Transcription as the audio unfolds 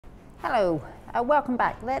Hello, welcome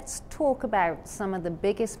back. Let's talk about some of the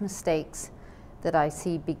biggest mistakes that I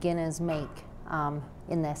see beginners make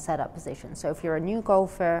in their setup position. So if you're a new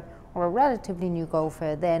golfer or a relatively new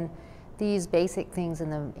golfer, then these basic things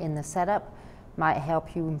in the setup might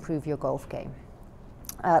help you improve your golf game.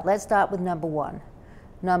 Let's start with number one.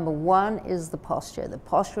 Number one is the posture. The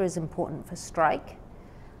posture is important for strike,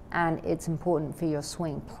 and it's important for your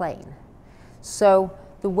swing plane. So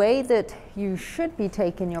the way that you should be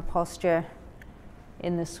taking your posture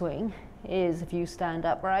in the swing is if you stand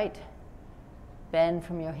upright, bend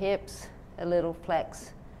from your hips, a little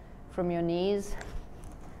flex from your knees,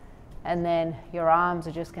 and then your arms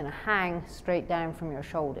are just going to hang straight down from your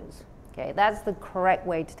shoulders. Okay, that's the correct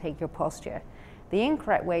way to take your posture. The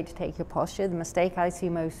incorrect way to take your posture, the mistake I see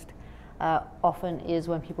most often, is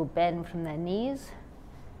when people bend from their knees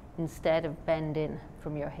instead of bending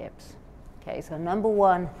from your hips. Okay, so number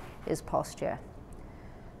one is posture.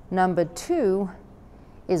 Number two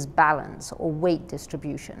is balance or weight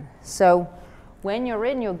distribution. So when you're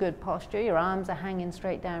in your good posture, your arms are hanging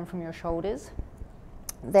straight down from your shoulders,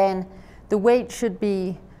 then the weight should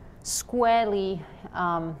be squarely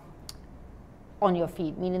on your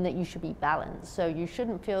feet, meaning that you should be balanced. So you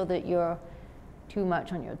shouldn't feel that you're too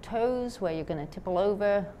much on your toes where you're going to tipple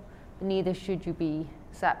over. Neither should you be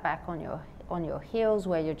sat back on your heels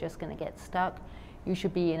where you're just going to get stuck. You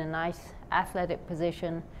should be in a nice athletic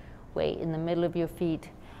position, weight in the middle of your feet,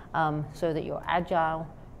 so that you're agile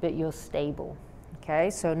but you're stable. Okay,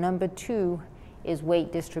 so number two is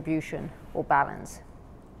weight distribution or balance.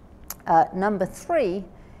 Number three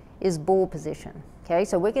is ball position. Okay,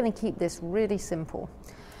 so we're going to keep this really simple.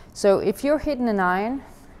 So if you're hitting an iron,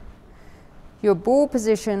 your ball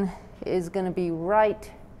position is going to be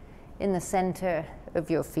right in the center of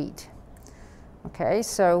your feet. Okay,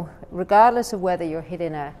 so regardless of whether you're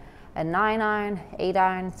hitting a 9-iron,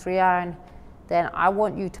 8-iron, 3-iron, then I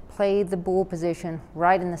want you to play the ball position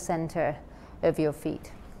right in the center of your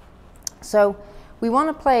feet. So we want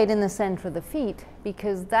to play it in the center of the feet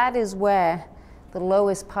because that is where the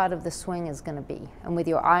lowest part of the swing is going to be. And with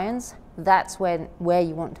your irons, that's where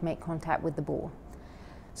you want to make contact with the ball.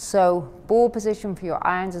 So ball position for your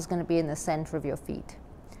irons is going to be in the center of your feet.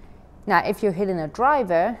 Now, if you're hitting a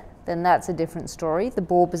driver, then that's a different story. The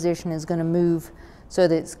ball position is going to move so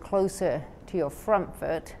that it's closer to your front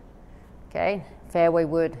foot. Okay, fairway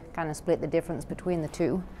would kind of split the difference between the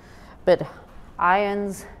two. But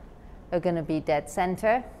irons are going to be dead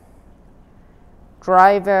center.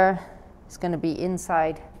 Driver is going to be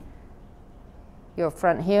inside your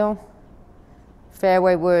front heel.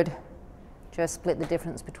 Fairway would just split the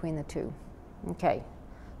difference between the two. Okay,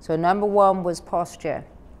 so number one was posture.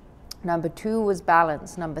 Number two was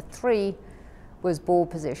balance. Number three was ball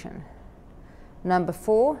position. Number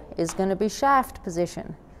four is going to be shaft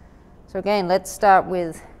position. So again, let's start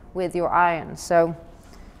with your iron. So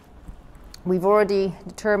we've already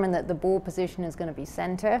determined that the ball position is going to be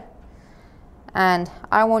center. And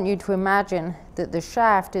I want you to imagine that the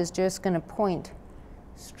shaft is just going to point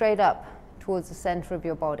straight up towards the center of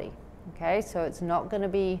your body. Okay, so it's not going to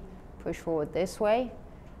be pushed forward this way.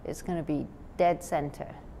 It's going to be dead center.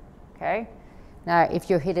 Okay. Now, if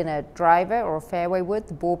you're hitting a driver or a fairway wood,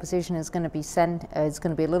 the ball position is going to be it's going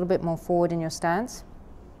to be a little bit more forward in your stance.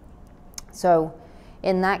 So,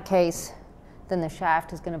 in that case, then the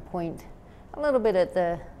shaft is going to point a little bit at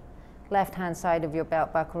the left-hand side of your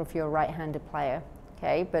belt buckle if you're a right-handed player.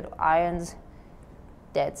 Okay, but irons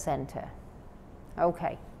dead center.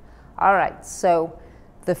 Okay. All right. So,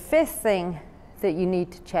 the fifth thing that you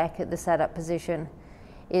need to check at the setup position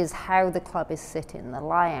is how the club is sitting, the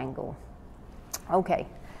lie angle. Okay,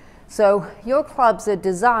 so your clubs are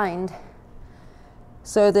designed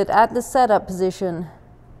so that at the setup position,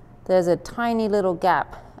 there's a tiny little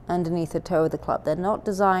gap underneath the toe of the club. They're not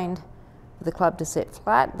designed for the club to sit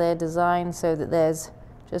flat. They're designed so that there's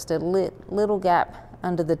just a little gap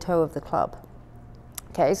under the toe of the club.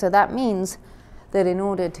 Okay, so that means that in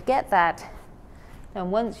order to get that, then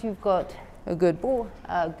once you've got a good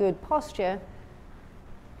posture,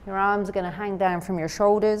 your arms are going to hang down from your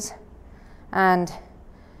shoulders, and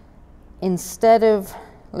instead of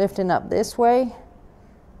lifting up this way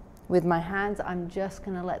with my hands, I'm just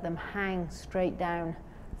going to let them hang straight down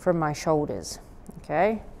from my shoulders.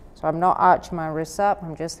 Okay, so I'm not arching my wrists up,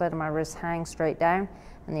 I'm just letting my wrists hang straight down,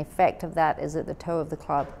 and the effect of that is that the toe of the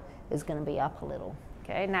club is going to be up a little.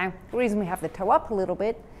 Okay, now the reason we have the toe up a little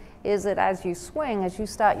bit is that as you swing, as you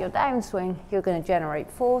start your downswing, you're going to generate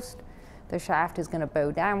force. The shaft is going to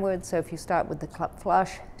bow downwards, so if you start with the club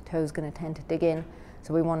flush, the toe is going to tend to dig in.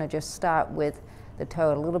 So we want to just start with the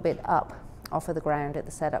toe a little bit up off of the ground at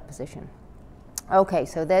the setup position. Okay,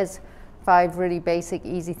 so there's 5 really basic,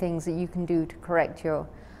 easy things that you can do to correct your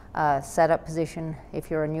setup position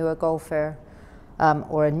if you're a newer golfer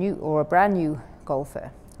or a brand new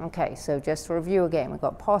golfer. Okay, so just to review again, we've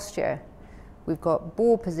got posture, we've got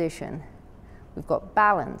ball position, we've got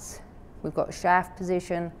balance, we've got shaft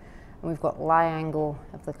position, and we've got lie angle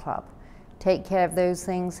of the club. Take care of those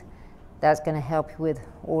things. That's going to help you with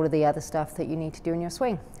all of the other stuff that you need to do in your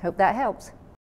swing. Hope that helps.